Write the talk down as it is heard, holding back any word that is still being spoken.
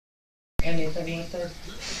painted.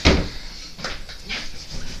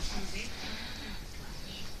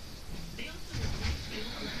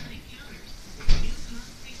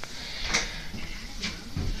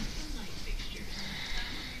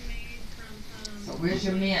 So where's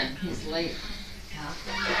your man? He's late. Huh?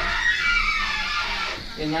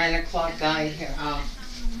 Your 9 o'clock guy here. Oh.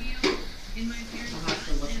 I'll have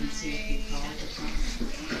to look and see if he called or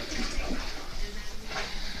something.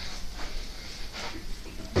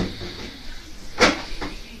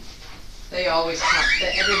 They always come.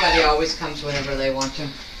 Everybody always comes whenever they want to.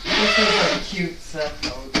 This is a cute set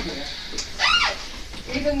though, here.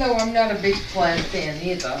 Even though I'm not a big plaid fan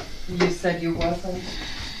either. You said you wasn't.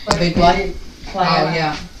 But big plaid? Plaid. Oh,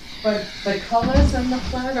 yeah. But the colors in the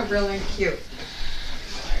plaid are really cute.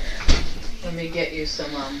 Let me get you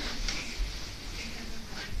some, let me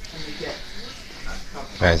get a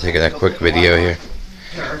couple. I'm taking a quick video here.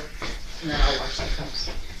 Sure. Now I'll watch that comes.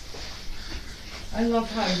 I love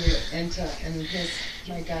how you enter in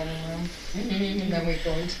my dining room, and then we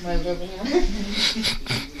go into my living room.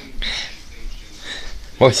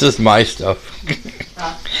 What's this, my stuff?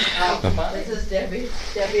 This is Debbie.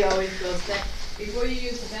 Debbie always goes there. Before you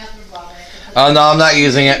use the bathroom, Bob, Oh no, I'm not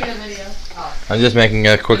using it. I'm just making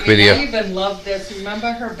a quick video. I even love this.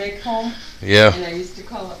 Remember her big home? Yeah. And I used to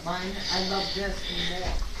call it mine. I love this more.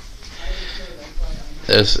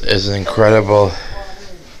 This is an incredible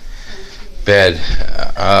bed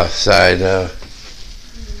side.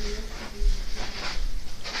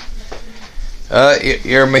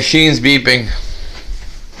 Your machine's beeping.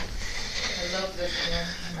 I love this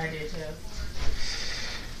one. I do too.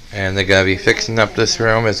 And they're gonna be fixing up this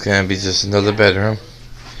room. It's gonna be just another bedroom.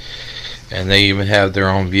 And they even have their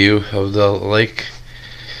own view of the lake.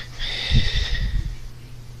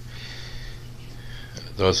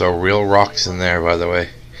 Those are real rocks in there, by the way.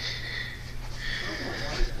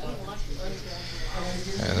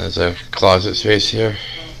 And there's a closet space here.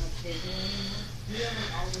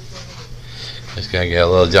 It's gonna get a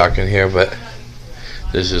little dark in here, but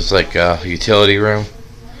this is like a utility room.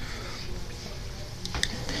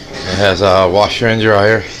 It has a washer and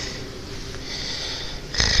dryer.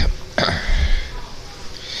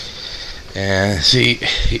 And see,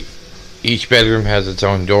 each bedroom has its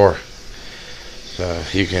own door, so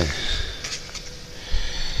you can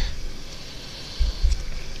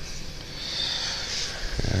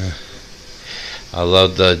I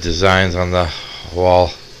love the designs on the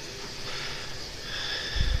wall.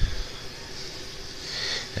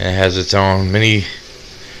 And it has its own mini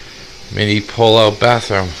pull-out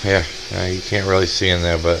bathroom here. You can't really see in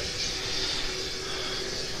there, but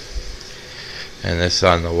and this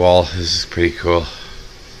on the wall is pretty cool.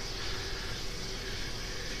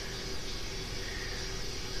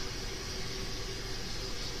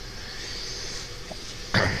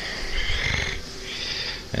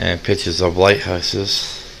 And pictures of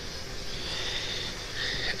lighthouses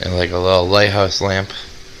and like a little lighthouse lamp.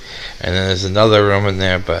 And then there's another room in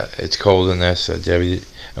there, but it's cold in there, so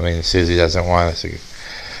Susie doesn't want us to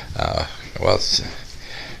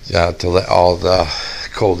to let all the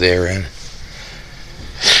cold air in.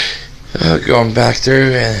 Going back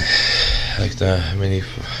through and like the mini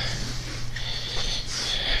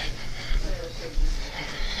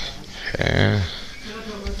and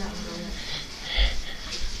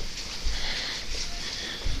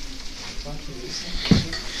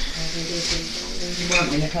You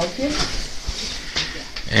want me to help you?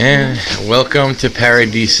 And welcome to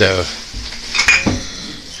Paradiso.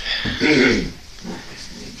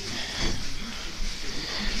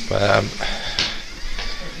 But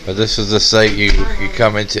this is the site you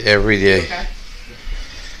come into every day. Okay.